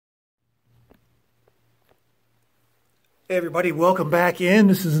Hey everybody, welcome back in.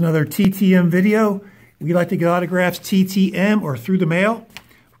 This is another TTM video. We like to get autographs TTM or through the mail.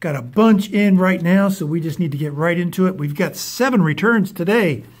 We've got a bunch in right now, so we just need to get right into it. We've got 7 returns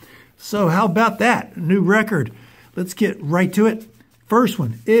today. So how about that? A new record. Let's get right to it. First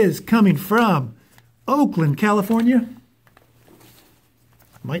one is coming from Oakland, California.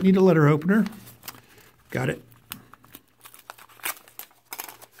 Might need a letter opener. Got it.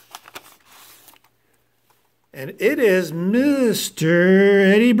 And it is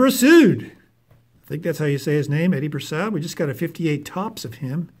Mr. Eddie Bressoud. I think that's how you say his name, Eddie Bressoud. We just got a 58 tops of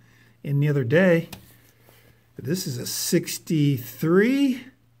him in the other day. This is a 63.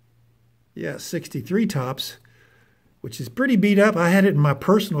 Yeah, 63 tops, which is pretty beat up. I had it in my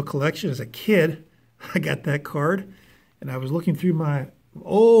personal collection as a kid. I got that card. And I was looking through my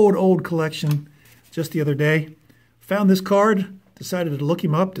old collection just the other day. Found this card. Decided to look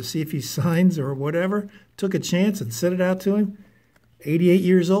him up to see if he signs or whatever. Took a chance and sent it out to him. 88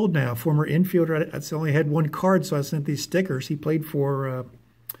 years old now, former infielder. I only had one card, so I sent these stickers. He played for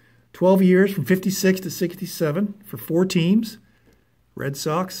 12 years, from 56 to 67, for 4 teams. Red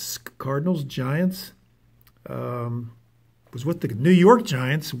Sox, Cardinals, Giants. Was with the New York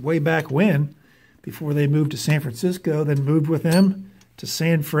Giants way back when, before they moved to San Francisco, then moved with them to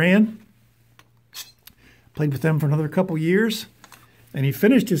San Fran. Played with them for another couple years. And he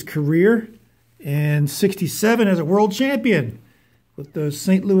finished his career in '67 as a world champion with those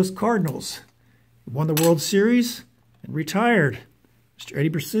St. Louis Cardinals. He won the World Series and retired. Mr. Eddie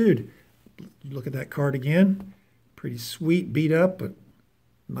Bressoud. Look at that card again. Pretty sweet, beat up, but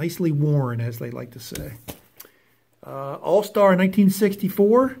nicely worn, as they like to say. All-Star in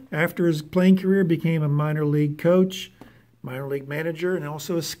 1964. After his playing career, became a minor league coach, minor league manager, and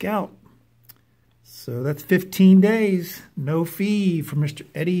also a scout. So that's 15 days, no fee for Mr.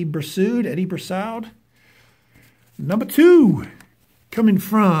 Eddie Bressoud. Number 2, coming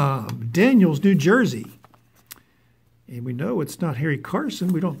from Daniels, New Jersey. And we know it's not Harry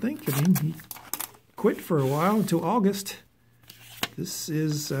Carson, we don't think. I mean, he quit for a while until August. This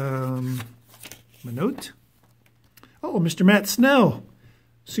is my note. Oh, Mr. Matt Snell,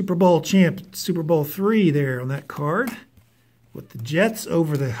 Super Bowl champ, Super Bowl III there on that card. With the Jets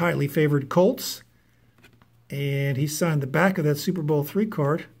over the highly favored Colts. And he signed the back of that Super Bowl III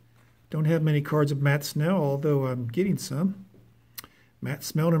card. Don't have many cards of Matt Snell, although I'm getting some. Matt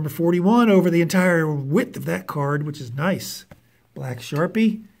Snell, number 41, over the entire width of that card, which is nice. Black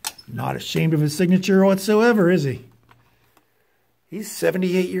Sharpie. Not ashamed of his signature whatsoever, is he? He's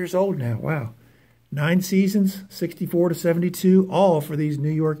 78 years old now. Wow. 9 seasons, 64 to 72, all for these New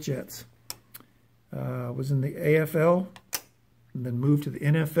York Jets. Was in the AFL, and then moved to the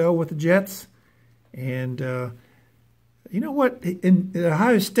NFL with the Jets. And you know what? In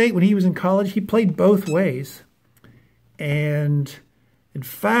Ohio State, when he was in college, he played both ways. And in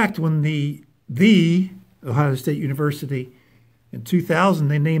fact, when the Ohio State University in 2000,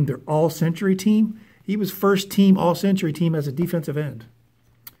 they named their all-century team, he was first team all-century team as a defensive end.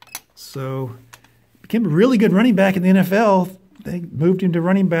 So became a really good running back in the NFL. They moved him to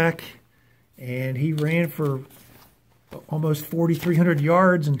running back, and he ran for almost 4,300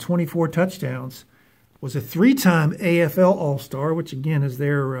 yards and 24 touchdowns. Was a 3-time AFL All-Star, which again is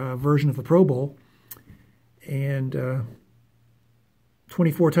their version of the Pro Bowl, and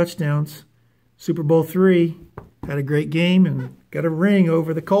 24 touchdowns. Super Bowl III, had a great game and got a ring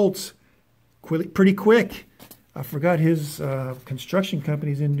over the Colts pretty quick. I forgot his construction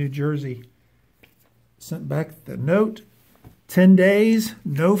company's in New Jersey. Sent back the note. 10 days,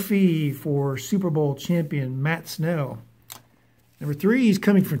 no fee for Super Bowl champion Matt Snell. Number 3 is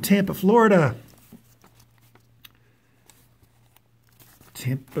coming from Tampa, Florida.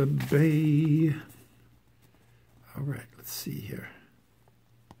 Tampa Bay. All right, let's see here.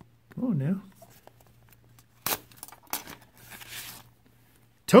 Come on now.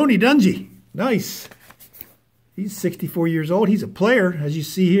 Tony Dungy. Nice. He's 64 years old. He's a player, as you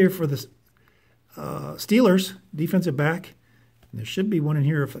see here, for the Steelers, defensive back. And there should be one in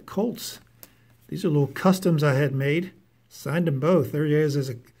here of the Colts. These are little customs I had made. Signed them both. There he is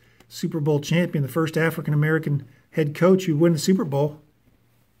as a Super Bowl champion, the first African-American head coach who won the Super Bowl.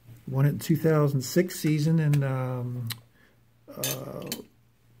 Won it in 2006 season, and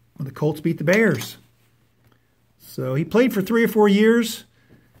when the Colts beat the Bears. So he played for 3 or 4 years,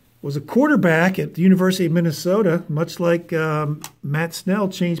 was a quarterback at the University of Minnesota, much like Matt Snell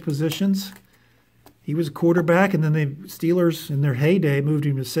changed positions. He was a quarterback, and then the Steelers, in their heyday, moved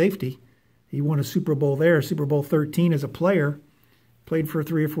him to safety. He won a Super Bowl there, Super Bowl 13 as a player. Played for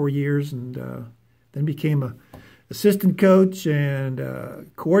 3 or 4 years, and then became a assistant coach and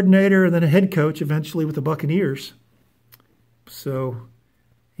coordinator, and then a head coach eventually with the Buccaneers. So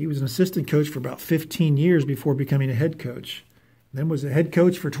he was an assistant coach for about 15 years before becoming a head coach. Then was a head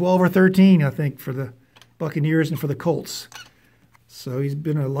coach for 12 or 13, I think, for the Buccaneers and for the Colts. So he's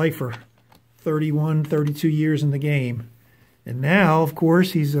been a lifer, 31, 32 years in the game. And now, of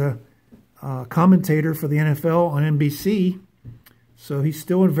course, he's a commentator for the NFL on NBC. So he's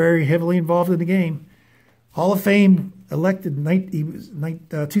still very heavily involved in the game. Hall of Fame elected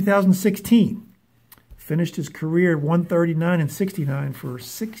 2016. Finished his career at 139 and 69 for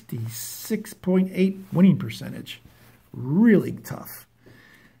 66.8 winning percentage. Really tough.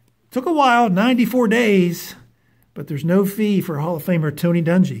 Took a while, 94 days, but there's no fee for Hall of Famer Tony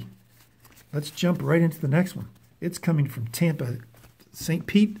Dungy. Let's jump right into the next one. It's coming from Tampa, St.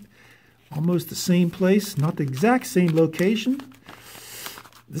 Pete, almost the same place, not the exact same location.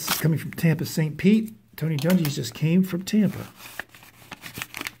 This is coming from Tampa, St. Pete. Tony Dungy just came from Tampa.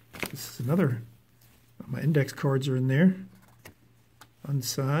 This is another. My index cards are in there.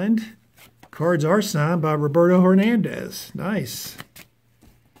 Unsigned. Cards are signed by Roberto Hernandez. Nice.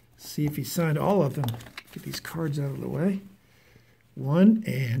 See if he signed all of them. Get these cards out of the way. 1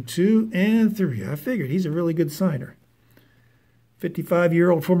 and 2 and 3. I figured he's a really good signer.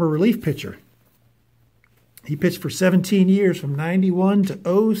 55-year-old former relief pitcher. He pitched for 17 years from 91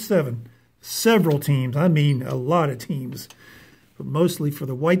 to 07. Several teams. I mean, a lot of teams. But mostly for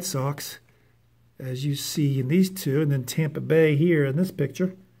the White Sox, as you see in these two, and then Tampa Bay here in this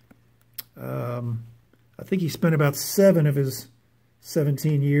picture. I think he spent about 7 of his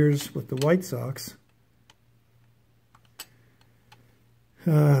 17 years with the White Sox.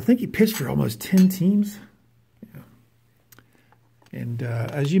 I think he pitched for almost 10 teams. Yeah. And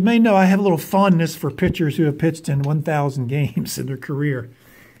as you may know, I have a little fondness for pitchers who have pitched in 1,000 games in their career.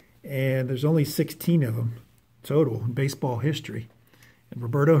 And there's only 16 of them total in baseball history. And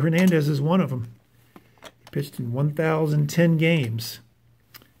Roberto Hernandez is one of them. Pitched in 1,010 games.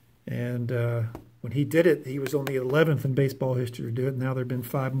 And when he did it, he was only 11th in baseball history to do it. Now there have been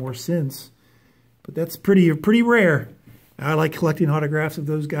 5 more since. But that's pretty rare. I like collecting autographs of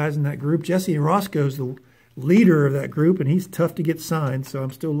those guys in that group. Jesse Orosco's the leader of that group, and he's tough to get signed, so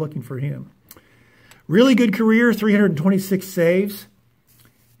I'm still looking for him. Really good career, 326 saves,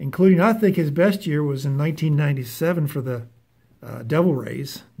 including, I think, his best year was in 1997 for the Devil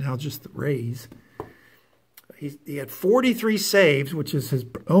Rays, now just the Rays. He had 43 saves, which is his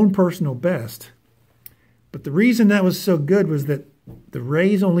own personal best. But the reason that was so good was that the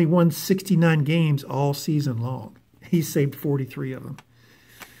Rays only won 69 games all season long. He saved 43 of them.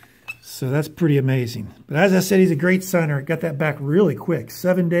 So that's pretty amazing. But as I said, he's a great signer. Got that back really quick.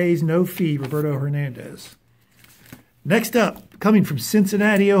 7 days, no fee, Roberto Hernandez. Next up, coming from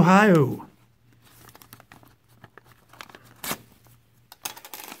Cincinnati, Ohio.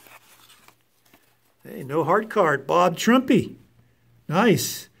 Hey, no hard card. Bob Trumpy.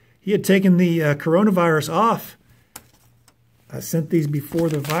 Nice. He had taken the coronavirus off. I sent these before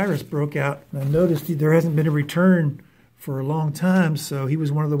the virus broke out, and I noticed there hasn't been a return for a long time, so he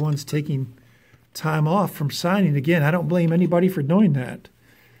was one of the ones taking time off from signing. Again, I don't blame anybody for doing that.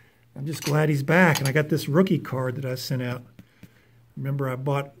 I'm just glad he's back, and I got this rookie card that I sent out. Remember, I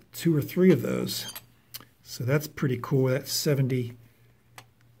bought 2 or 3 of those. So that's pretty cool. That's 70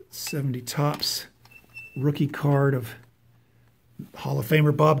 Topps rookie card of Hall of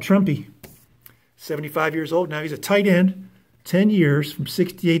Famer Bob Trumpy. 75 years old now. He's a tight end. 10 years from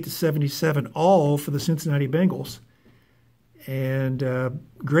 68 to 77, all for the Cincinnati Bengals. And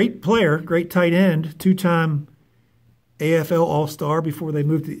great player, great tight end, 2-time AFL All-Star before they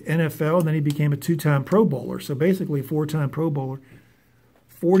moved to the NFL, and then he became a 2-time Pro Bowler. So basically a 4-time Pro Bowler.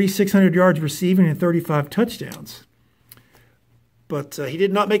 4,600 yards receiving and 35 touchdowns. But he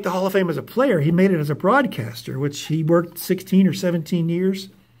did not make the Hall of Fame as a player. He made it as a broadcaster, which he worked 16 or 17 years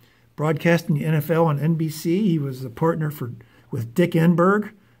broadcasting the NFL on NBC. He was a partner with Dick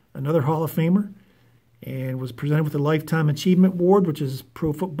Enberg, another Hall of Famer, and was presented with the Lifetime Achievement Award, which is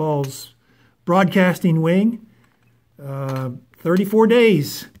pro football's broadcasting wing. 34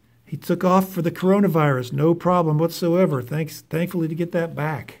 days. He took off for the coronavirus, no problem whatsoever. Thankfully to get that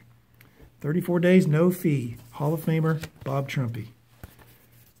back. 34 days, no fee. Hall of Famer Bob Trumpy.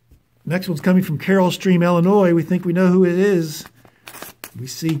 Next one's coming from Carroll Stream, Illinois. We think we know who it is. We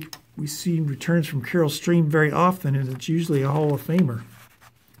see returns from Carroll Stream very often, and it's usually a Hall of Famer.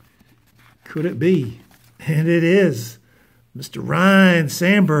 Could it be? And it is. Mr. Ryne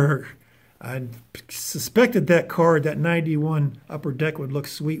Sandbeg. I suspected that card, that 91 upper deck, would look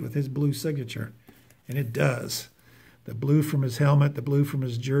sweet with his blue signature. And it does. The blue from his helmet, the blue from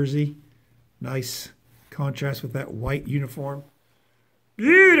his jersey. Nice contrast with that white uniform.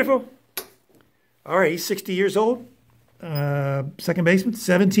 Beautiful. All right, he's 60 years old. second baseman,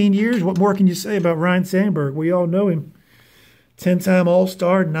 17 years. What more can you say about Ryne Sandbeg? We all know him. 10-time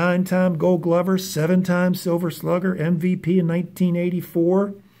All-Star, 9-time Gold Glover, 7-time Silver Slugger, MVP in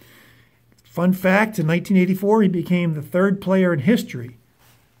 1984. Fun fact, in 1984, he became the third player in history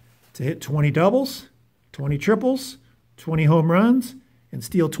to hit 20 doubles, 20 triples, 20 home runs, and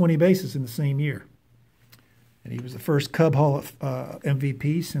steal 20 bases in the same year. And he was the first Cub Hall of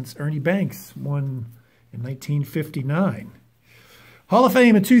MVP since Ernie Banks won in 1959. Hall of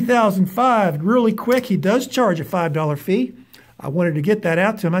Fame in 2005, really quick. He does charge a $5 fee. I wanted to get that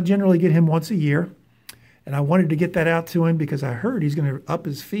out to him. I generally get him once a year. And I wanted to get that out to him because I heard he's going to up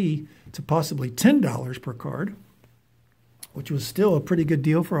his fee to possibly $10 per card, which was still a pretty good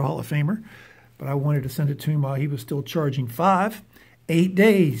deal for a Hall of Famer. But I wanted to send it to him while he was still charging $5. 8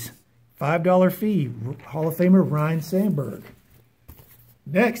 days, $5 fee, Hall of Famer Ryne Sandbeg.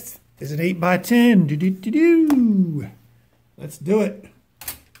 Next is an 8x10. Let's do it.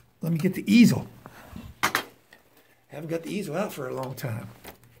 Let me get the easel. Haven't got the easel out for a long time.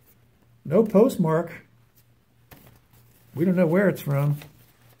 No postmark. We don't know where it's from.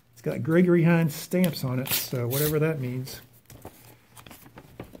 It's got Gregory Hines stamps on it, so whatever that means.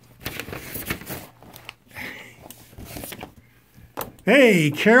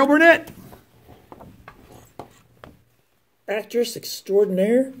 Hey, Carol Burnett. Actress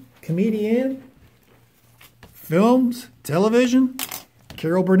extraordinaire, comedian, films, television.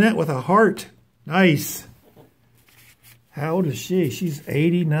 Carol Burnett with a heart. Nice. How old is she? She's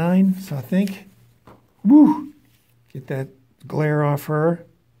 89, so I think. Woo! Get that glare off her.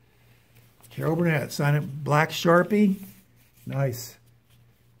 Carol Burnett, sign it black Sharpie. Nice.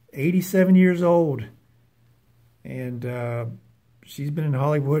 87 years old. And she's been in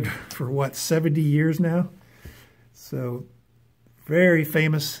Hollywood for, what, 70 years now? So, very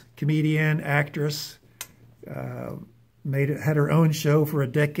famous comedian, actress. Had her own show for a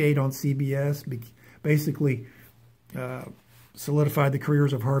decade on CBS. Basically solidified the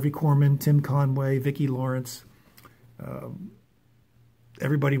careers of Harvey Korman, Tim Conway, Vicki Lawrence.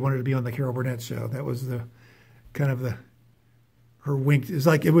 Everybody wanted to be on the Carol Burnett show. That was the kind of her wink.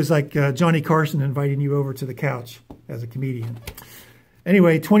 It was like Johnny Carson inviting you over to the couch as a comedian.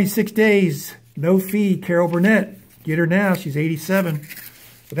 Anyway, 26 days, no fee, Carol Burnett. Get her now. She's 87.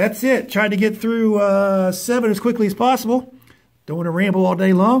 But that's it. Tried to get through 7 as quickly as possible. Don't want to ramble all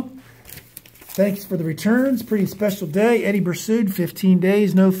day long. Thanks for the returns. Pretty special day. Eddie Bressoud, 15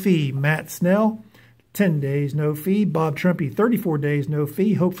 days, no fee. Matt Snell, 10 days, no fee. Bob Trumpy, 34 days, no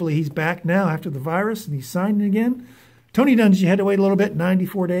fee. Hopefully he's back now after the virus and he's signed again. Tony Dungy had to wait a little bit,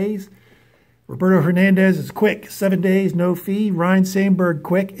 94 days. Roberto Hernandez is quick, 7 days, no fee. Ryne Sandbeg,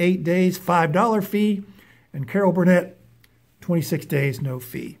 quick, 8 days, $5 fee. And Carol Burnett, 26 days, no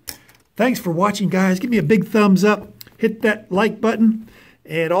fee. Thanks for watching, guys. Give me a big thumbs up. Hit that like button.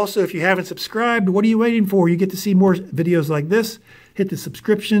 And also, if you haven't subscribed, what are you waiting for? You get to see more videos like this. Hit the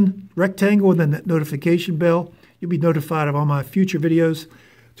subscription rectangle and then that notification bell. You'll be notified of all my future videos.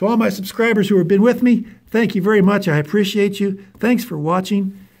 To all my subscribers who have been with me, thank you very much. I appreciate you. Thanks for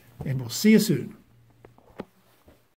watching, and we'll see you soon.